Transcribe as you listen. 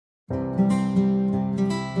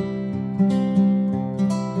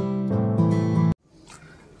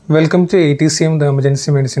Welcome to AETCM, the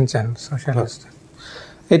emergency medicine channel. So,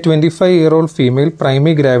 a 25-year-old female,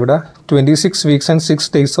 primary gravida, 26 weeks and 6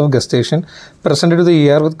 days of gestation, presented to the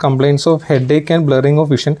ER with complaints of headache and blurring of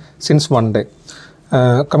vision since 1 day.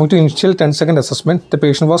 Coming to initial 10-second assessment, the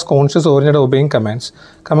patient was conscious, oriented, obeying commands.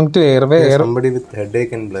 Coming to airway, somebody with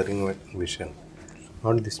headache and blurring vision,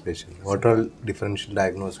 not this patient. What all differential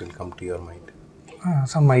diagnosis will come to your mind?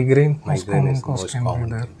 Some migraine. Migraine is the most common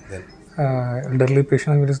thing. Then elderly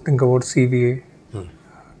patient, we just think about CVA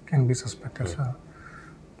can be suspected.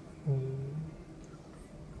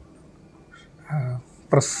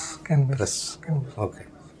 Press can be. Okay.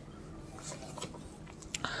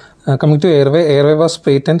 Coming to airway was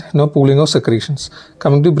patent, no pooling of secretions.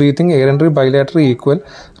 Coming to breathing, air entry bilateral equal,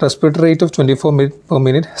 respiratory rate of 24 minutes per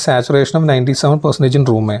minute, saturation of 97% in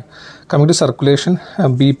room air. Coming to circulation,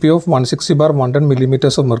 BP of 160/110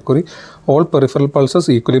 millimeters of mercury, all peripheral pulses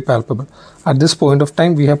equally palpable. At this point of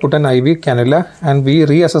time, we have put an IV cannula and we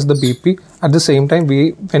reassess the BP. At the same time,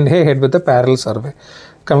 we went ahead with the parallel survey.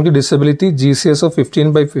 Coming to disability, GCS of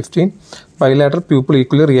 15/15, bilateral pupil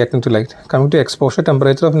equally reacting to light. Coming to exposure,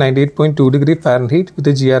 temperature of 98.2 degree Fahrenheit with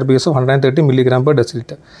a GRBS of 130 milligram per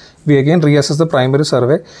deciliter. We again reassess the primary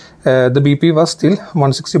survey. The BP was still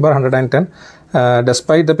 160/110,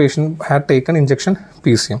 despite the patient had taken injection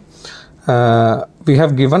PCM. We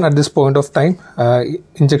have given at this point of time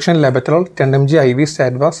injection labetalol 10 mg IV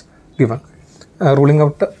stat was given, ruling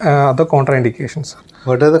out other contraindications.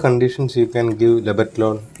 What are the conditions you can give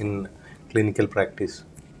labetalol in clinical practice?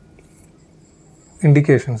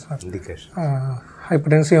 Indications.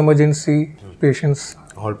 Hypertensive emergency patients.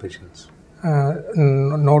 All patients.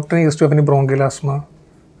 Not any history of any bronchial asthma,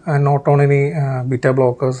 not on any beta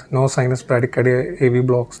blockers, no sinus bradycardia, AV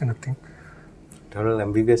blocks, anything. Total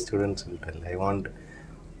MBBS students will tell. I want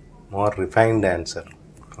more refined answer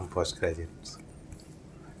from postgraduates.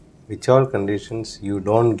 Which all conditions you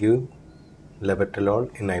don't give labetalol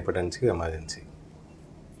in hypertensive emergency?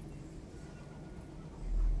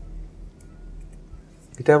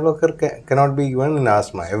 Beta blocker cannot be given in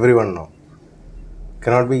asthma, everyone know.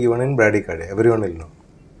 Cannot be given in bradycardia, everyone will know.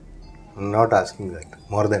 I'm not asking that,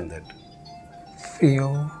 more than that.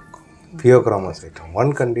 Pheochromocytoma.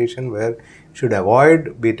 One condition where you should avoid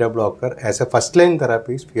beta blocker as a first line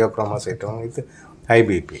therapy is pheochromocytoma with high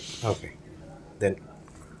BP. Okay. Then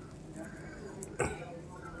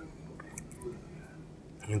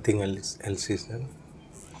anything else is there?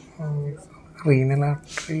 Renal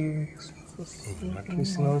artery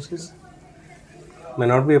stenosis may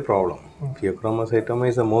not be a problem. Pheochromocytoma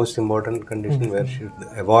is the most important condition where you should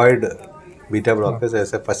avoid beta blockers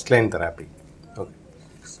as a first line therapy. Okay.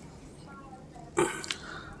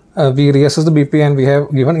 We reassess the BP and we have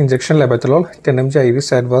given injection labetalol 10 mg IV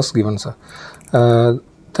stat was given, sir.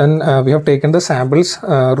 Then we have taken the samples,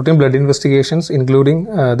 routine blood investigations, including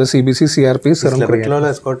the CBC, CRP, serum creatinine. Labetalol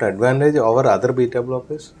has got advantage over other beta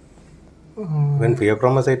blockers. When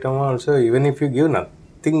pheochromocytoma also, even if you give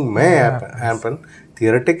nothing may happen,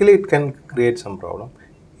 theoretically it can create some problem.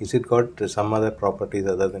 Is it got some other properties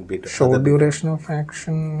other than beta? Short duration of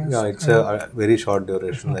action? Yeah, it's a very short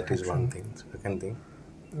duration. That is one thing. Second thing,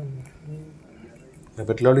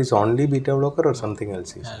 labetalol is only beta blocker or something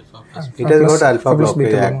else? It has got alpha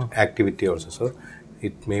blockade activity also. So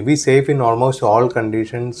it may be safe in almost all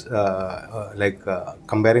conditions,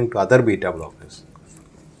 comparing to other beta blockers.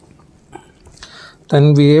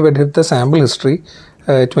 Then we have added the sample history.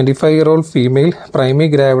 25-year-old female, primary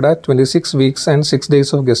gravida, 26 weeks and 6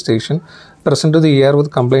 days of gestation, present to the ER with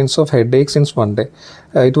complaints of headache since 1 day.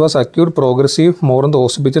 It was acute progressive, more in the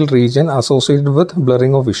occipital region, associated with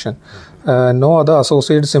blurring of vision. No other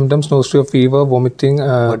associated symptoms, no history of fever, vomiting.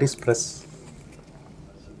 What is press?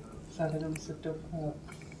 Sudden set of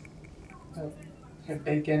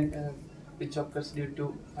headache and which occurs due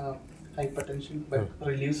to hypertension but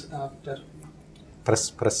relieves after.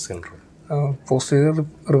 Press syndrome. Posterior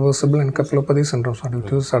reversible encephalopathy syndrome due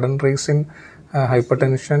to sudden rise in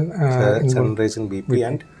hypertension. Sudden rise in BP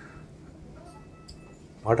and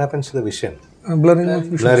what happens to the vision? Blurring of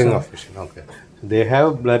vision. Blurring of vision, okay. They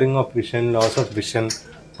have blurring of vision, loss of vision,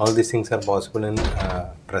 all these things are possible in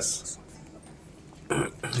press.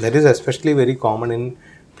 That is especially very common in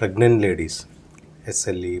pregnant ladies.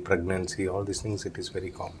 SLE, pregnancy, all these things, it is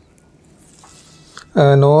very common.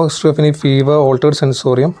 No history of any fever, altered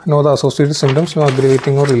sensorium, no other associated symptoms, no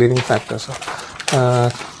aggravating or relieving factors.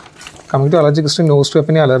 Coming to allergic history, no history of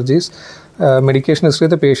any allergies. Medication history,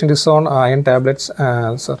 the patient is on iron tablets,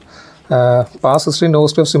 sir. Past history, no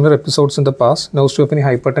history of similar episodes in the past, no history of any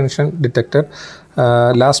hypertension detected.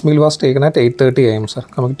 Last meal was taken at 8:30 a.m. sir.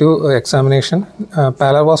 Coming to examination,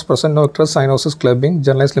 pallor was present, no icterus, cyanosis, clubbing,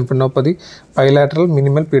 generalized lymphadenopathy, bilateral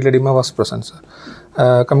minimal period edema was present, sir.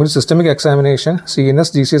 Coming to systemic examination,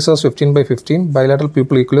 CNS GCS was 15/15, bilateral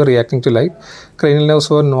pupil equally reacting to light, cranial nerves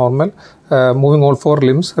were normal, moving all four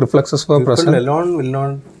limbs, reflexes were Pupil present. alone will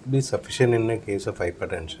not be sufficient in a case of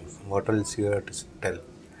hypertension. What else you have to tell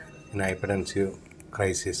in hypertensive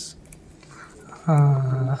crisis?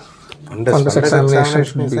 Fundus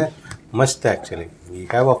examination is a must actually. We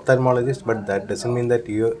have ophthalmologists, but that doesn't mean that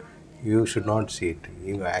you should not see it.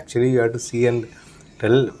 You have to see and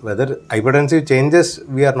tell whether hypertensive changes.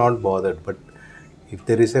 We are not bothered, but if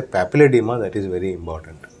there is a papilledema, that is very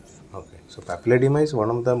important. Okay, so papilledema is one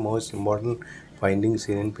of the most important findings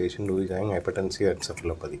seen in patient who is having hypertensive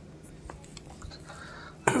encephalopathy.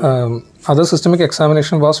 Other systemic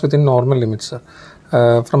examination was within normal limits, sir.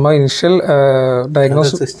 From my initial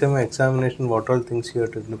diagnosis, System examination, what all things you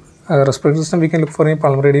have to look? Respiratory system, we can look for any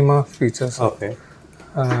pulmonary edema features. Okay.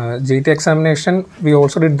 GT examination, we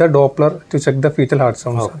also did the Doppler to check the fetal heart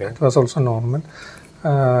sounds. Okay. It was also normal.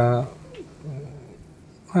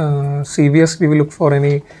 CVS, we will look for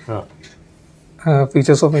any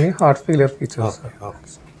features of any heart failure features. Okay. Okay.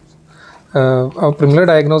 Our preliminary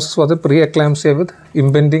diagnosis was a preeclampsia with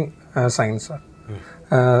impending signs, sir.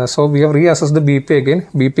 So we have reassessed the BP again.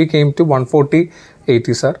 BP came to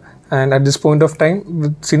 140/80, sir. And at this point of time,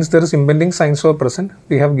 since there is impending signs were present,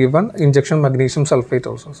 we have given injection magnesium sulfate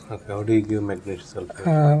also, sir. Okay. How do you give magnesium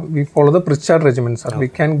sulfate? We follow the Pritchard regimen, sir. Okay. We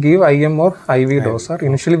can give IM or IV dose, sir.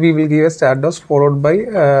 Initially, we will give a start dose followed by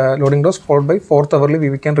loading dose followed by 4th hourly.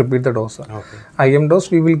 We can repeat the dose, sir. Okay. IM dose,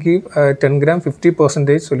 we will give 10 gram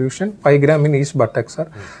 50% solution, 5 gram in each buttock, sir.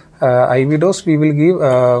 IV dose, we will give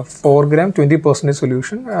 4 gram 20%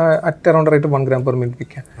 solution at around the rate of 1 gram per minute we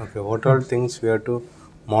can. Okay. What all things we have to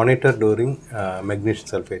monitor during magnesium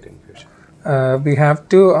sulfate infusion? We have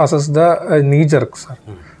to assess the knee jerk, sir.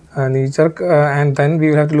 Knee jerk, and then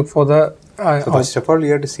we will have to look for the. So first of all,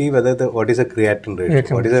 you have to see whether what is a creatinine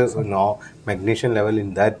ratio, what is the magnesium level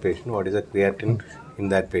in that patient, what is a creatinine in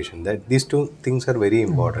that patient. These two things are very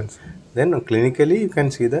important. Then clinically, you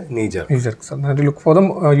can see the knee jerk. Knee jerk, sir. Now, to look for the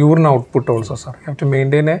urine output also, sir. You have to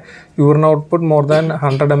maintain a urine output more than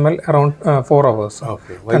 100 ml around 4 hours. Sir.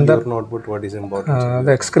 Okay. Why urine output? What is important?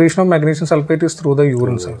 The excretion of magnesium sulfate is through the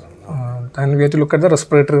urine, sir. Then we have to look at the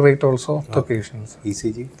respiratory rate also of the patients.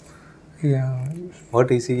 ECG? Yeah. What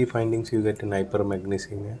ECG findings you get in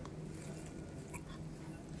hypermagnesemia?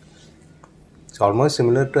 It's almost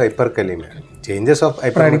similar to hyperkalemia. Changes of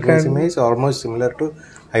hypermagnesemia is almost similar to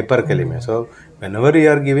hyperkalemia. So, whenever you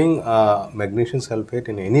are giving magnesium sulfate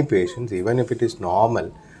in any patient, even if it is normal,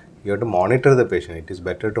 you have to monitor the patient. It is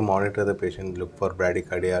better to monitor the patient, look for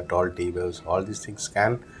bradycardia, tall T-waves, all these things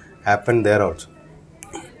can happen there also.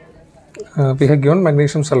 We have given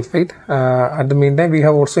magnesium sulfate. At the meantime, we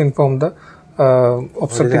have also informed the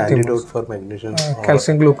obstructive antidote for magnesium?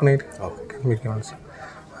 Calcium gluconate. Okay.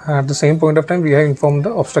 At the same point of time, we have informed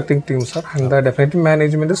the obstructing team, sir, and the definitive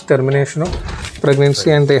management is termination of pregnancy,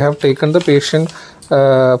 and they have taken the patient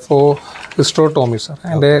for hysterotomy, sir,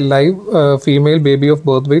 and a live female baby of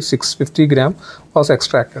birth weight 650 gram was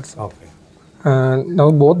extracted, sir. Okay. Now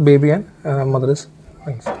both baby and mother is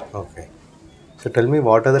fine, sir. Okay. So tell me,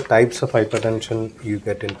 what are the types of hypertension you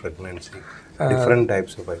get in pregnancy? Different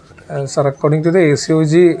types of hypertension. Sir, according to the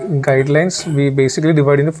ACOG guidelines, we basically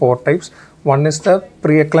divide into 4 types. One is the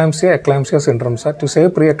preeclampsia syndrome, sir. To say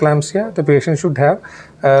preeclampsia, the patient should have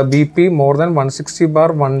BP more than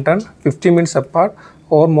 160/110, 50 minutes apart,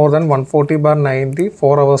 or more than 140/90,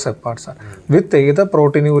 4 hours apart, sir, with either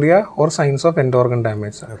proteinuria or signs of end organ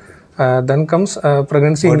damage, sir. Okay. Then comes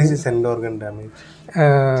pregnancy. What is this end organ damage?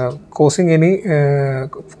 Causing any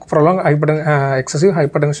prolonged excessive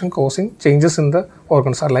hypertension causing changes in the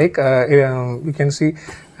organs, like we can see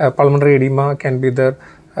pulmonary edema can be there,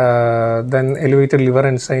 then elevated liver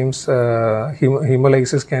enzymes,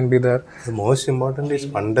 hemolysis can be there. The most important is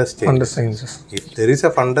fundus changes. Fundus changes. If there is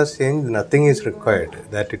a fundus change, nothing is required.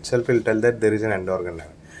 That itself will tell that there is an end organ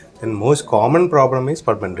damage. Then most common problem is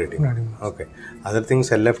pulmonary edema. Okay. Other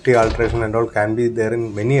things, LFT alteration and all can be there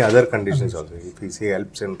in many other conditions also. If we see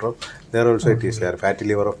HELP syndrome, there also it is there. Fatty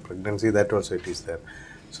liver of pregnancy, that also it is there.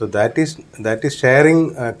 So that is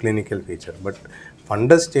sharing a clinical feature. But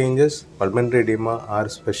fundus changes, pulmonary edema are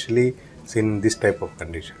especially seen in this type of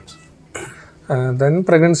conditions. Then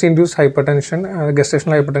pregnancy-induced hypertension,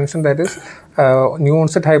 gestational hypertension, that is new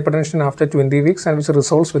onset hypertension after 20 weeks and which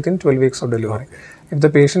resolves within 12 weeks of delivery. If the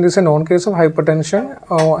patient is a known case of hypertension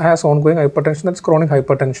or has ongoing hypertension, that's chronic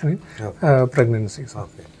hypertension in pregnancy.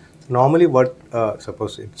 Okay. Normally, what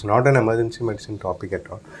suppose it's not an emergency medicine topic at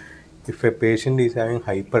all. If a patient is having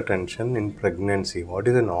hypertension in pregnancy, what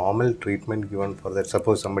is the normal treatment given for that?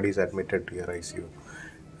 Suppose somebody is admitted to your ICU.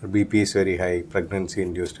 BP is very high,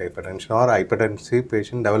 pregnancy-induced hypertension, or hypertensive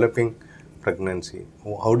patient developing pregnancy.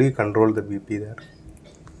 How do you control the BP there?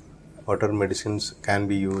 What are medicines can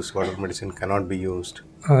be used? What are medicine cannot be used?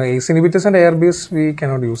 ACE inhibitors and ARBs we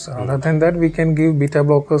cannot use. Other than that, we can give beta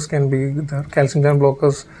blockers, can be there, calcium channel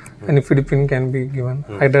blockers, nifedipine can be given,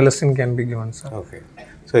 hydralazine can be given. Sir. Okay.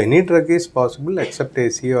 So any drug is possible except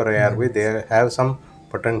ACE or ARB. They have some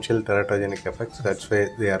potential teratogenic effects. That's why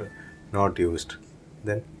they are not used.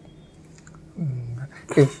 Then,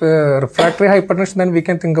 if refractory hypertension, then we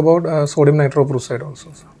can think about sodium nitroprusside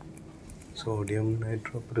also. Sir. Sodium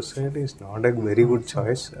nitroprusside is not a very good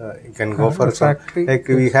choice. You can go for some, refractory like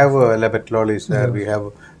we have labetalol is there, we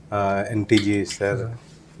have NTG is there.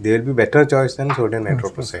 They will be better choice than sodium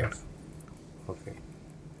nitroprusside. Okay.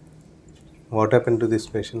 What happened to this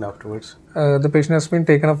patient afterwards? The patient has been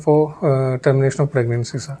taken up for termination of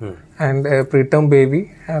pregnancy, sir. And a preterm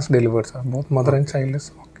baby has delivered, sir. Both mother and child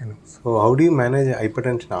is okay now. So how do you manage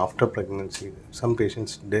hypertension after pregnancy? Some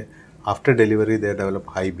patients, after delivery, they develop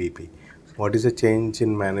high BP. What is the change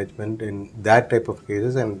in management in that type of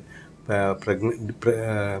cases and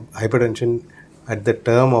hypertension at the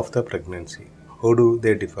term of the pregnancy? How do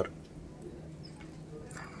they differ?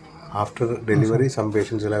 After delivery, some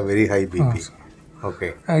patients will have very high BP.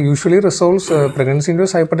 Okay. Usually resolves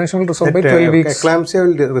pregnancy-induced hypertension will resolve by 12 weeks. Eclampsia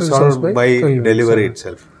will resolve by delivery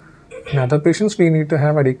itself. In other patients, we need to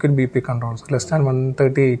have adequate BP controls. Less than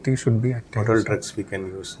 130/80 should be active. What all drugs we can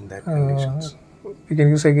use in that conditions? We can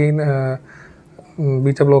use again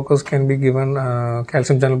beta blockers can be given,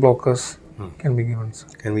 calcium channel blockers can be given. Sir.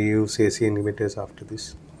 Can we use AC inhibitors after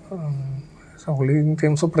this? So only in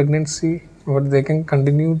terms of pregnancy, but they can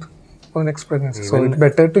continue for next pregnancy. So it's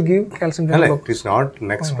better to give calcium channel blockers. It is not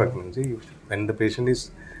next pregnancy. When the patient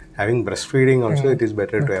is having breastfeeding also, it is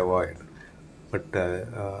better to avoid. But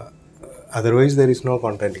otherwise, there is no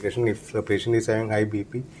contraindication. If the patient is having high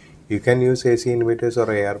BP, you can use AC inhibitors or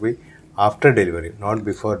ARB after delivery, not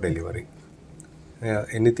before delivery.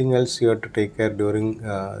 Anything else you have to take care during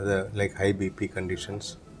the like high BP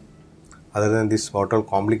conditions? Other than this, what all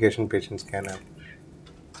complication patients can have?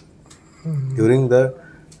 During the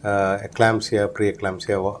eclampsia,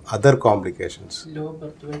 preeclampsia, or other complications? Low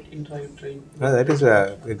birth weight, intrauterine. No, that is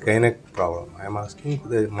a gynec problem. I am asking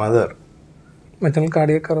the mother. Maternal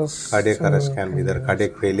cardiac arrest. Cardiac arrest can be there,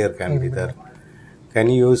 cardiac failure can be there. Can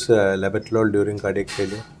you use labetalol during cardiac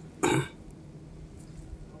failure?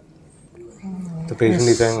 The patient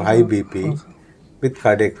is having high BP with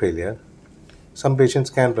cardiac failure. Some patients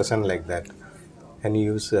can present like that. Can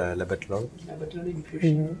you use labetalol? Labetalol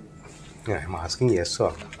infusion. Yeah, I am asking yes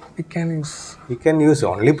or no. We can use. We can use.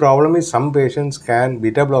 Only problem is some patients can,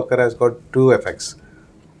 beta blocker has got two effects.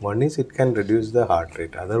 One is it can reduce the heart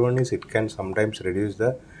rate. Other one is it can sometimes reduce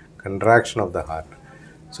the contraction of the heart.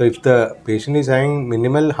 So if the patient is having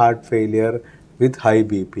minimal heart failure with high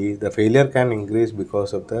BP, the failure can increase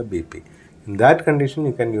because of the BP. In that condition,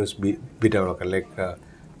 you can use beta blocker like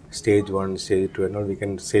stage 1, stage 2 and all we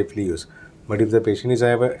can safely use. But if the patient is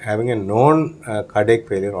having a known cardiac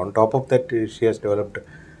failure, on top of that she has developed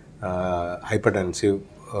hypertension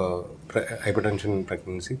in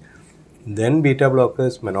pregnancy, then beta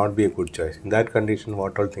blockers may not be a good choice. In that condition,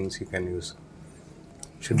 what all things you can use?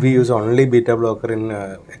 Should we use only beta blocker in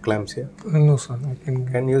eclampsia? No, sir. We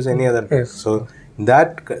can use any other. Yes. So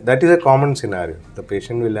that is a common scenario. The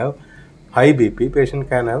patient will have high BP. Patient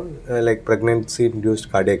can have like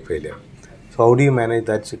pregnancy-induced cardiac failure. So how do you manage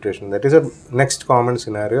that situation? That is a next common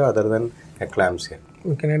scenario other than eclampsia.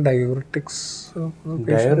 We can add diuretics.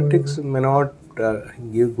 Diuretics may not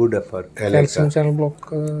give good effort. Calcium channel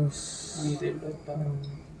blockers.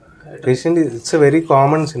 Patient is, it's a very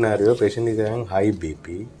common scenario. Patient is having high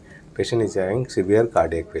BP. Patient is having severe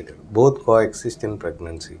cardiac failure. Both coexist in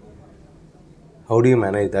pregnancy. How do you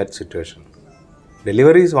manage that situation?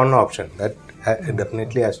 Delivery is one option. That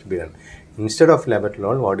definitely has to be done. Instead of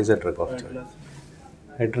labetalol, what is a drug of choice?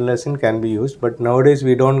 Hydralazine can be used, but nowadays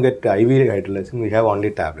we don't get IV hydralazine. We have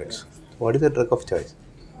only tablets. What is the drug of choice?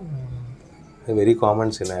 A very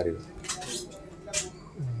common scenario.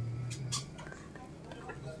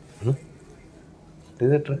 What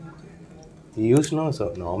is the drug? We use no,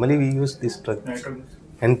 so normally we use this drug.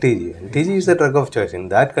 NTG is the drug of choice. In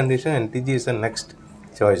that condition, NTG is the next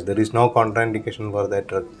choice. There is no contraindication for that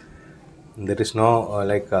drug. There is no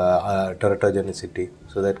teratogenicity,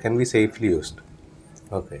 so that can be safely used.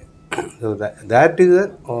 Okay, so that is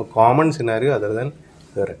a common scenario other than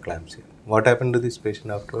the preeclampsia. What happened to this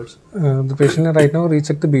patient afterwards? The patient right now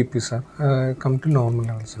rechecked the BP, sir. Come to normal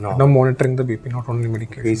levels. No. Now monitoring the BP, not only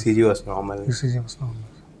medication. ECG was normal. ECG was normal.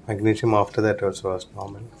 Magnesium after that also was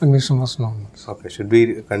normal. Magnesium was normal. Okay, should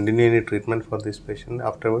we continue any treatment for this patient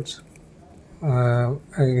afterwards?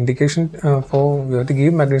 Indication for we have to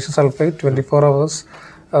give magnesium sulfate 24 hours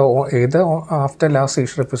either after last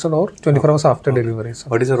seizure episode or 24 hours after delivery. Sir.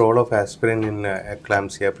 What is the role of aspirin in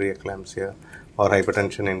eclampsia, preeclampsia, or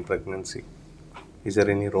hypertension in pregnancy? Is there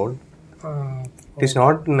any role? It is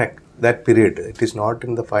not in that period. It is not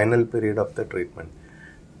in the final period of the treatment.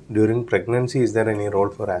 During pregnancy, is there any role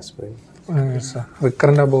for aspirin? Yes, sir.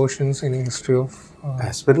 Recurrent abortions, any history of...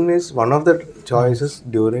 Aspirin is one of the choices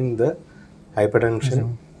during the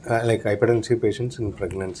hypertension, like hypertensive patients in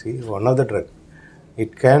pregnancy. One of the drugs.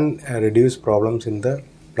 It can reduce problems in the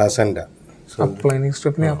placenta. So,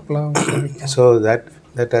 so that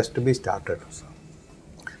has to be started.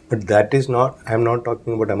 But that is not, I am not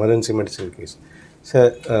talking about emergency medicine case.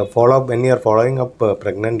 So follow up, when you are following up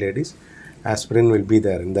pregnant ladies, aspirin will be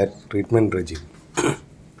there in that treatment regime.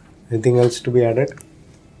 Anything else to be added?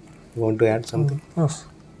 You want to add something? Yes.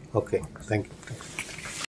 Okay, thank you.